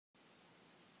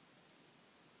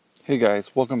Hey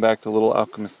guys, welcome back to Little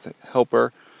Alchemist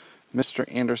Helper. Mr.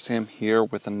 Andersam here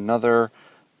with another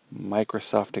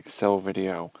Microsoft Excel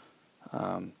video.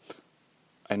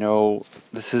 I know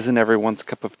this isn't everyone's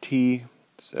cup of tea,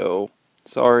 so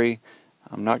sorry,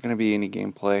 I'm not going to be any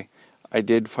gameplay. I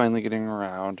did finally getting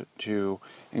around to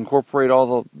incorporate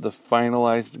all the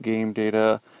finalized game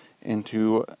data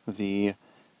into the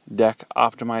deck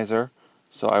optimizer,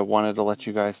 so I wanted to let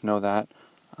you guys know that.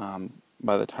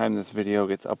 By the time this video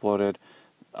gets uploaded,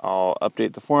 I'll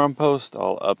update the forum post,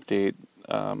 I'll update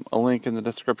a link in the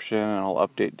description, and I'll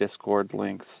update Discord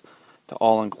links to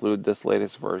all include this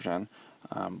latest version.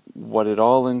 What it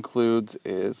all includes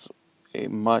is a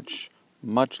much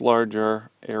larger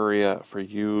area for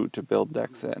you to build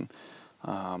decks in.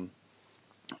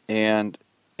 And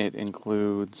it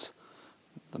includes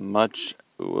the much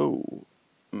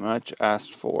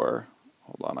asked for,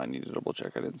 hold on, I need to double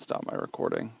check I didn't stop my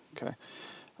recording, okay.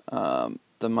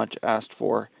 The much asked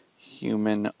for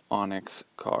human onyx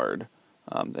card.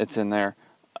 It's in there.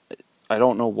 I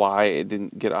don't know why it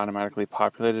didn't get automatically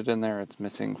populated in there. It's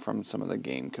missing from some of the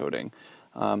game coding.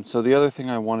 So the other thing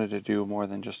I wanted to do, more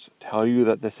than just tell you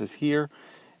that this is here,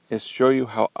 is show you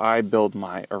how I build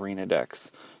my arena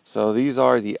decks. So these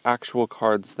are the actual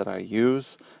cards that I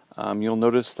use. You'll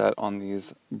notice that on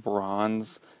these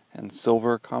bronze and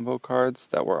silver combo cards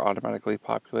that were automatically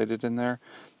populated in there,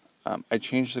 I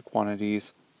changed the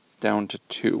quantities down to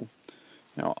 2.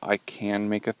 Now, I can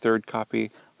make a third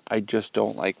copy. I just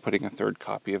don't like putting a third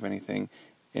copy of anything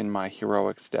in my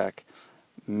heroics deck,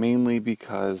 mainly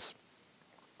because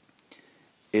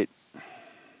it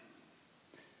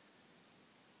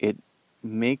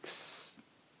makes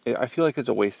I feel like it's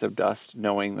a waste of dust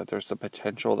knowing that there's the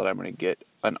potential that I'm going to get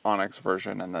an onyx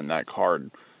version and then that card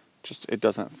it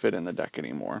doesn't fit in the deck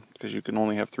anymore, because you can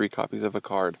only have 3 copies of a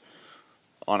card.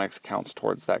 Onyx counts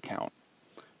towards that count.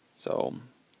 So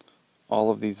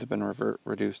all of these have been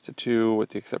reduced to 2, with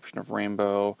the exception of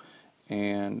Rainbow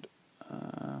and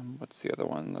what's the other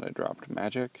one that I dropped?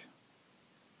 Magic?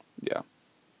 Yeah.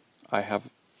 I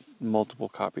have multiple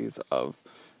copies of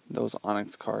those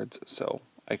Onyx cards, so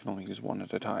I can only use one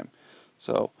at a time.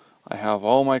 So I have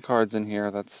all my cards in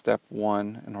here. That's step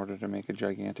 1 in order to make a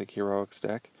gigantic heroics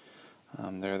deck.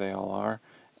 There they all are.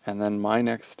 And then my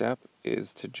next step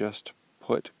is to just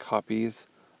put copies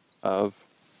of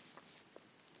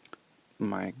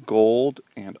my gold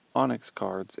and onyx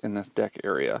cards in this deck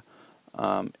area.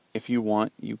 If you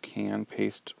want, you can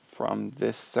paste from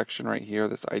this section right here,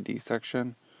 this ID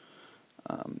section.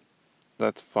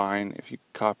 That's fine if you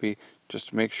copy.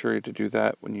 Just make sure to do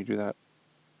that. When you do that,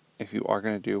 if you are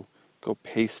going to go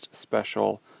paste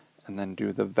special and then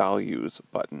do the values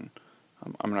button.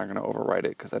 I'm not going to overwrite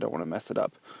it because I don't want to mess it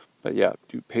up. But yeah,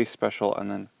 do paste special and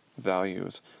then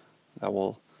values. That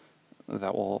will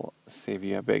save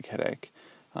you a big headache.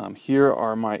 Here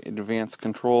are my advanced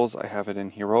controls. I have it in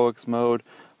heroics mode.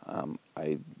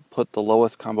 I put the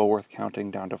lowest combo worth counting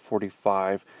down to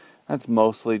 45. That's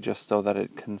mostly just so that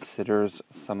it considers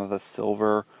some of the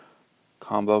silver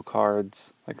combo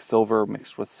cards, like silver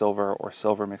mixed with silver or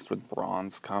silver mixed with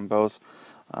bronze combos.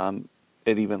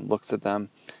 It even looks at them.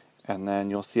 And then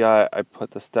you'll see I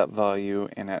put the step value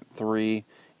in at 3,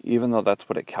 even though that's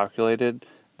what it calculated.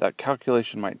 That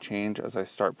calculation might change as I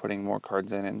start putting more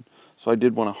cards in, and so I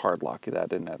did want to hard lock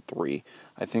that in at 3.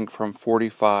 I think from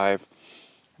 45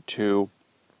 to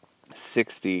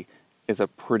 60 is a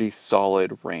pretty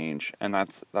solid range, and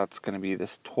that's going to be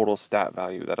this total stat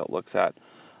value that it looks at.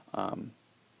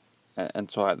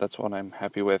 And so that's what I'm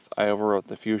happy with. I overwrote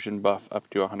the fusion buff up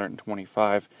to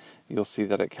 125. You'll see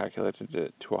that it calculated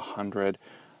it to 100,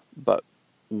 but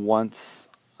once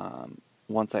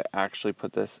I actually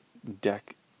put this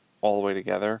deck all the way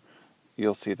together,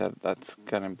 you'll see that that's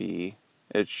going to be,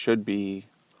 it should be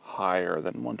higher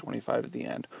than 125 at the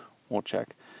end. We'll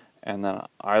check. And then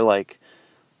I like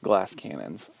glass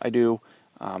cannons. I do.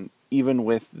 Even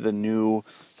with the new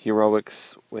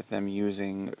heroics, with them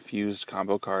using fused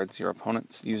combo cards, your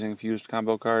opponents using fused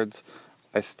combo cards,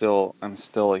 I'm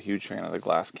still a huge fan of the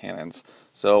glass cannons.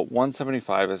 So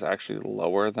 175 is actually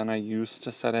lower than I used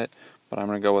to set it, but I'm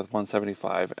going to go with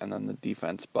 175, and then the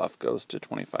defense buff goes to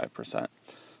 25%.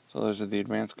 So those are the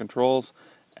advanced controls,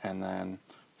 and then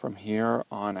from here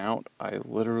on out, I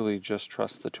literally just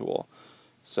trust the tool.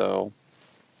 So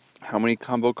how many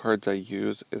combo cards I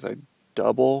use is I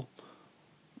double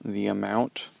the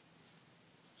amount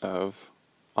of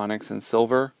onyx and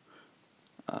silver,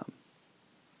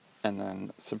 and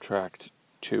then subtract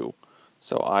 2.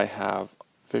 So I have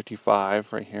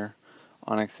 55 right here,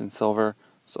 onyx and silver,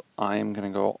 so I am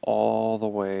going to go all the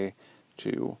way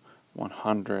to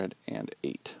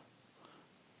 108.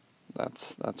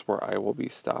 That's where I will be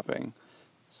stopping.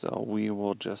 So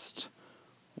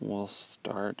we'll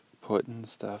start putting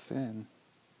stuff in.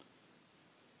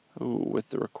 Ooh, with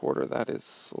the recorder, that is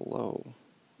slow.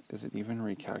 Is it even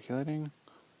recalculating?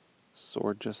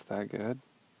 Sword just that good?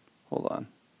 Hold on.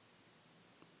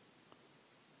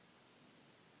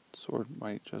 Sword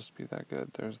might just be that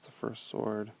good. There's the first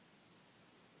sword.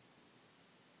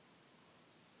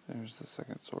 There's the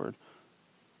second sword.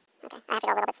 Okay, I have to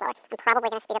go a little bit slower. I'm probably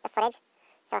going to speed up the footage,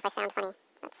 so if I sound funny,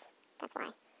 that's why.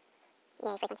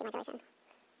 Yay, frequency modulation.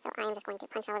 So I'm just going to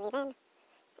punch all of these in.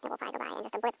 It will probably go by in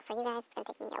just a blip for you guys. It's going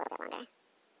to take me a little bit longer.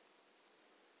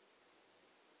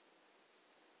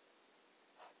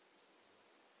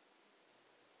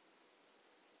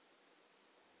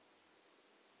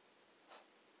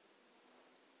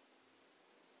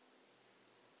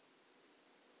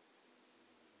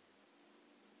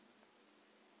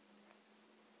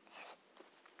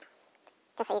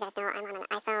 Just so you guys know, I'm on an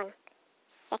iPhone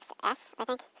 6S, I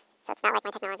think. So it's not like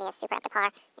my technology is super up to par.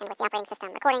 And with the operating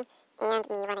system recording and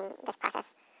me running this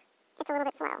process, it's a little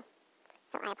bit slow.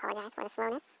 So I apologize for the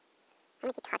slowness. I'm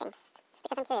going to keep talking just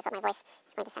because I'm curious what my voice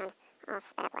is going to sound all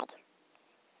sped up like.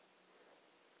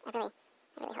 I really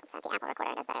hope that the Apple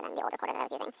recorder does better than the old recorder that I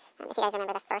was using. If you guys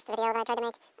remember the first video that I tried to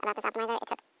make about this optimizer, it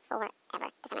took forever to come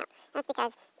out. And that's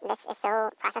because this is so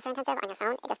processor intensive on your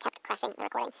phone, it just kept crashing the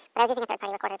recording. But I was using a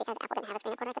third-party recorder because Apple didn't have a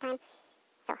screen recorder at the time.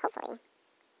 So hopefully,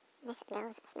 this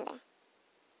goes smoother. In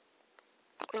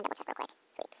fact, I'm going to double check real quick.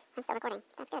 Sweet. I'm still recording.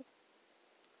 That's good.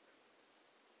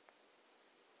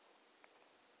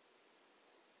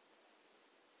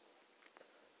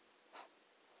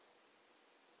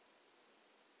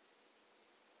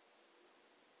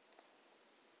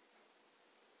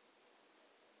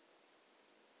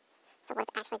 So what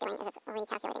it's actually doing is it's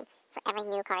recalculating for every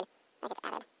new card that gets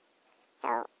added. So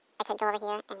I could go over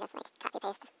here and just like copy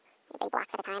paste big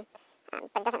blocks at a time, but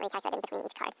it doesn't recalculate in between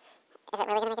each card. Is it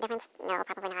really going to make a difference? No,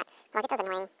 probably not. I'll get those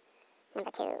annoying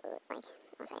number 2, like,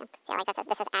 I'll show you. See, like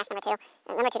this is ash number 2.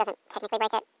 And number 2 doesn't technically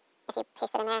break it if you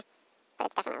paste it in there,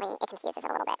 but it's definitely, it confuses it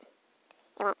a little bit.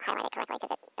 It won't highlight it correctly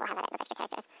because it will have those extra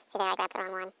characters. See there, I grabbed the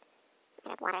wrong one.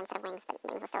 I grabbed water instead of wings, but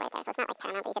wings was still right there. So it's not like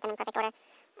paramount that you get them in perfect order,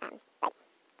 but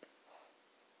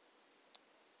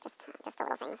just the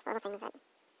little things that I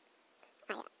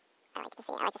like to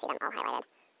see. I like to see them all highlighted.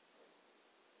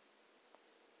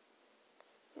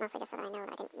 Mostly just so that I know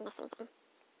that I didn't miss anything.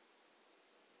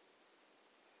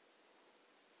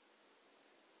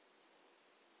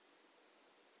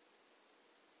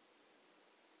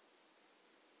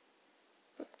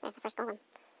 There's the first golem.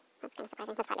 That's kind of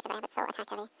surprising. That's probably because I have it so attack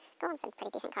heavy. Golem's a pretty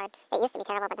decent card. It used to be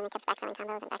terrible, but then they kept backfilling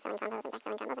combos and backfilling combos and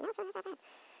backfilling combos, and now it's really not that bad.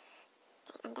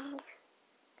 Okay, undead.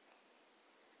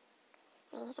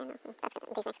 Reagent. That's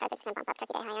good. These next cards are just going to bump up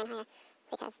Turkey Day higher and higher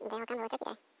because they all combo with Turkey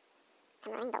Day.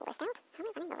 I'm running the list out? How am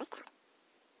I running the list out?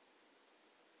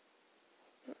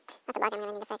 That's a bug I'm going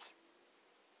to need to fix.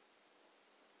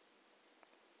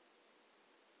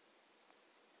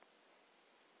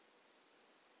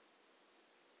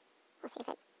 We'll see if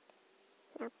it...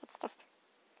 Nope, it's just...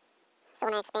 So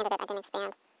when I expanded it, I didn't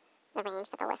expand the range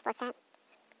that the list looks at.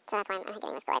 So that's why I'm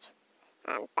getting this glitch.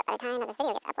 But by the time that this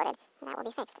video gets uploaded, that will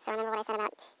be fixed. So remember what I said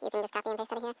about you can just copy and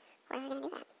paste it here? We're going to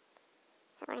do that.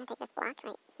 So we're going to take this block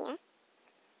right here.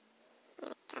 We're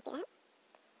going to copy that.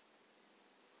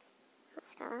 We'll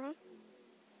scroll over.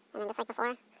 And then just like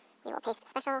before, we will paste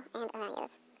special and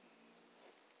values.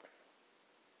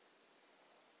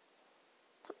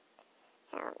 Okay.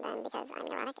 So then, because I'm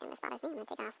neurotic and this bothers me, I'm going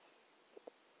to take off.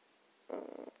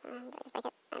 And did I just break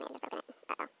it? I may have just broken it.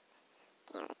 Uh-oh.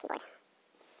 Get me out of the keyboard.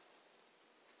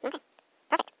 Okay.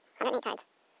 Perfect. 108 cards.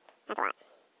 That's a lot.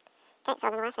 Okay, so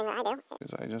then the last thing that I do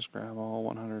is I just grab all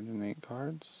 108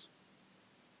 cards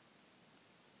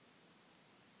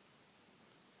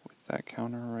with that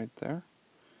counter right there.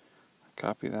 I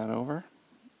copy that over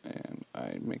and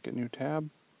I make a new tab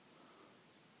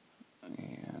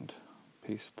and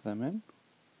paste them in.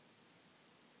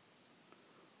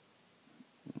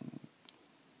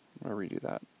 I'll redo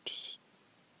that. Just,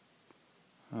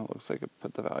 oh, it looks like it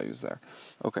put the values there.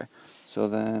 Okay, so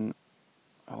then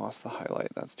I lost the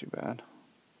highlight. That's too bad.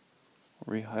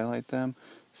 Re-highlight them.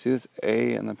 See this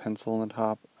A and the pencil on the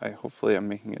top? Hopefully I'm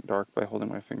making it dark by holding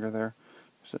my finger there.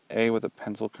 There's an A with a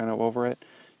pencil kind of over it.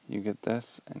 You get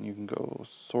this, and you can go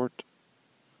sort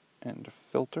and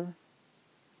filter,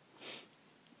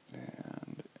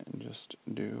 and just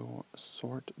do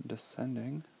sort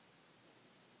descending.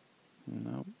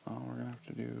 Nope. Oh, we're gonna have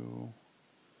to do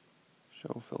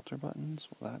show filter buttons.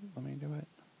 Will that let me do it?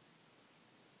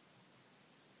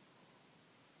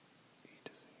 E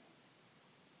to Z.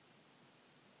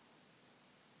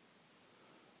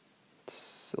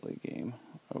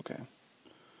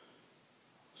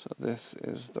 So this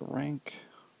is the rank.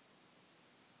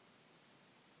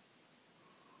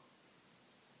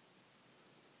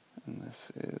 And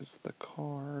this is the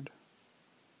card.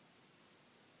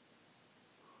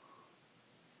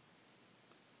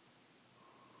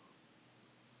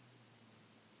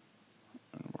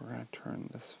 And we're going to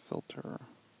turn this filter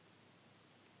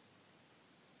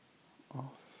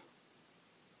off.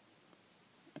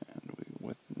 And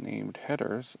with named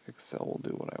headers, Excel will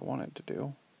do what I want it to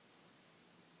do.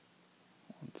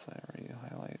 Once I already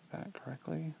highlight that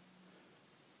correctly,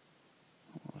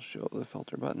 I'll show the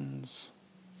filter buttons.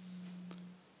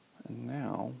 And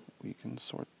now we can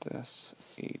sort this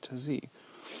A to Z.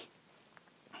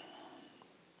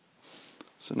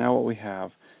 So now what we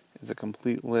have is a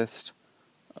complete list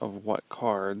of what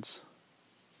cards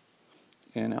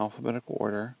in alphabetical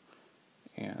order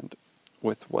and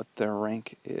with what their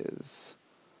rank is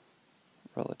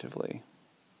relatively.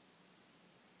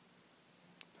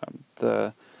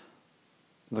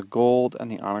 The gold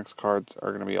and the onyx cards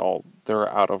are going to be they're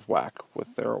out of whack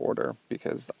with their order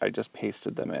because I just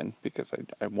pasted them in because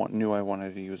I knew I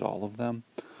wanted to use all of them.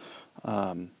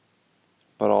 But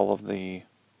all of the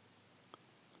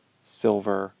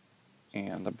silver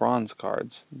and the bronze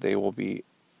cards, they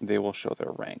will show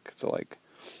their rank. So like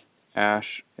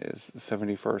Ash is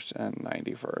 71st and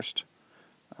 91st,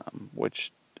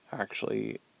 which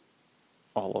actually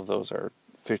all of those are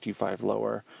 55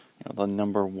 lower. The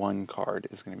number 1 card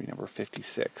is going to be number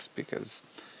 56 because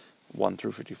 1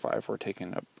 through 55 were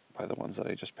taken up by the ones that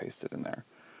I just pasted in there.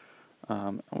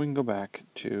 And we can go back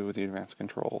to the advanced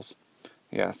controls.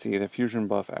 Yeah, see, the fusion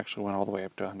buff actually went all the way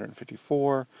up to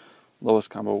 154.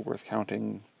 Lowest combo worth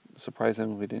counting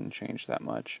surprisingly didn't change that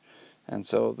much. And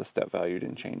so the step value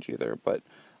didn't change either. But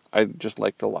I just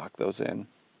like to lock those in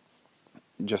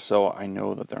just so I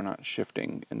know that they're not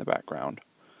shifting in the background.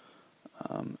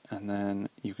 And then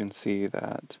you can see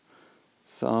that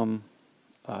some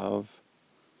of,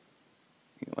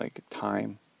 like,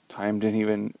 time didn't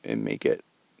even make it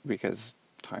because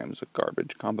time's a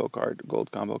garbage combo card,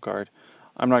 gold combo card.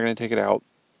 I'm not going to take it out.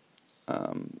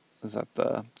 Is that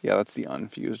that's the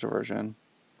unfused version.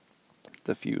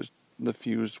 The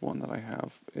fused one that I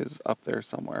have is up there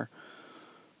somewhere.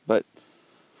 But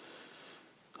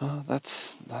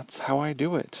that's how I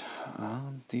do it.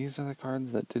 These are the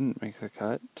cards that didn't make the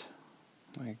cut.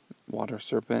 Like Water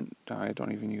Serpent, I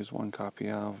don't even use 1 copy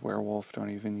of. Werewolf, don't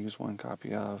even use 1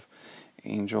 copy of.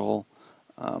 Angel,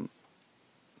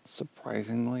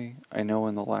 surprisingly, I know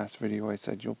in the last video I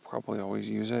said you'll probably always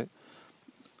use it.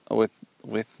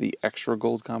 With the extra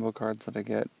gold combo cards that I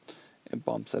get, it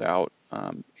bumps it out.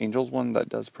 Angel's one that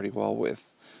does pretty well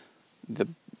with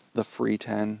the free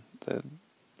 10, the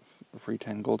free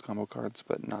 10 gold combo cards,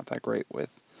 but not that great with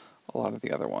a lot of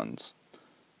the other ones.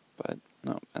 But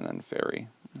no, and then Fairy,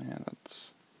 yeah,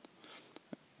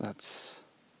 that's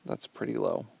pretty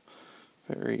low.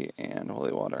 Fairy and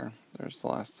Holy Water. There's the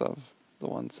last of the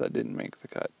ones that didn't make the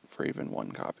cut for even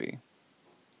 1 copy.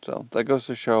 So that goes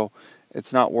to show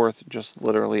it's not worth just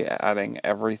literally adding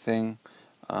everything.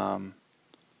 But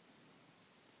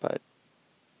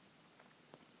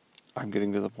I'm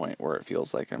getting to the point where it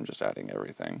feels like I'm just adding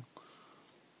everything.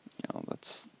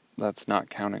 That's not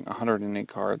counting 108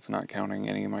 cards, not counting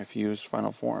any of my fused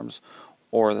final forms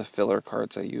or the filler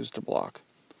cards I use to block.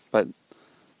 But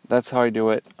that's how I do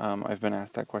it. I've been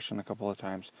asked that question a couple of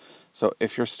times. So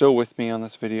if you're still with me on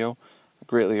this video, I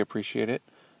greatly appreciate it.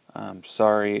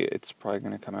 Sorry it's probably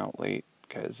going to come out late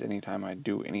because anytime I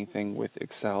do anything with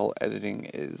Excel, editing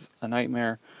is a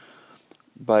nightmare.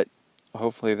 But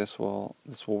hopefully this will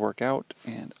work out,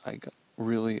 and I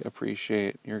really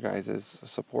appreciate your guys'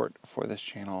 support for this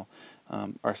channel.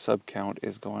 Our sub count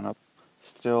is going up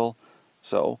still,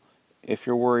 so if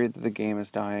you're worried that the game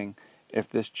is dying, if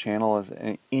this channel is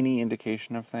any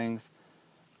indication of things,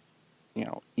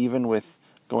 even with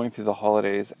going through the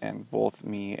holidays and both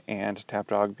me and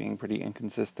Tapdog being pretty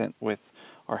inconsistent with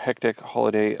our hectic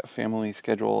holiday family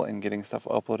schedule and getting stuff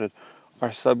uploaded,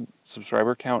 our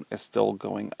subscriber count is still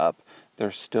going up.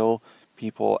 There's still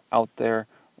people out there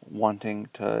wanting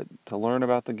to learn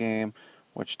about the game,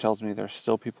 which tells me there's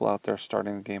still people out there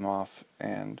starting the game off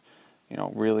and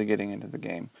really getting into the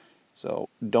game. So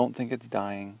don't think it's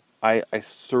dying. I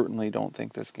certainly don't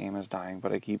think this game is dying,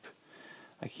 but I keep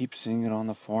seeing it on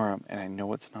the forum, and I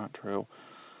know it's not true.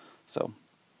 So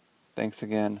thanks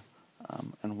again,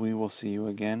 and we will see you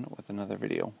again with another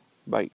video. Bye.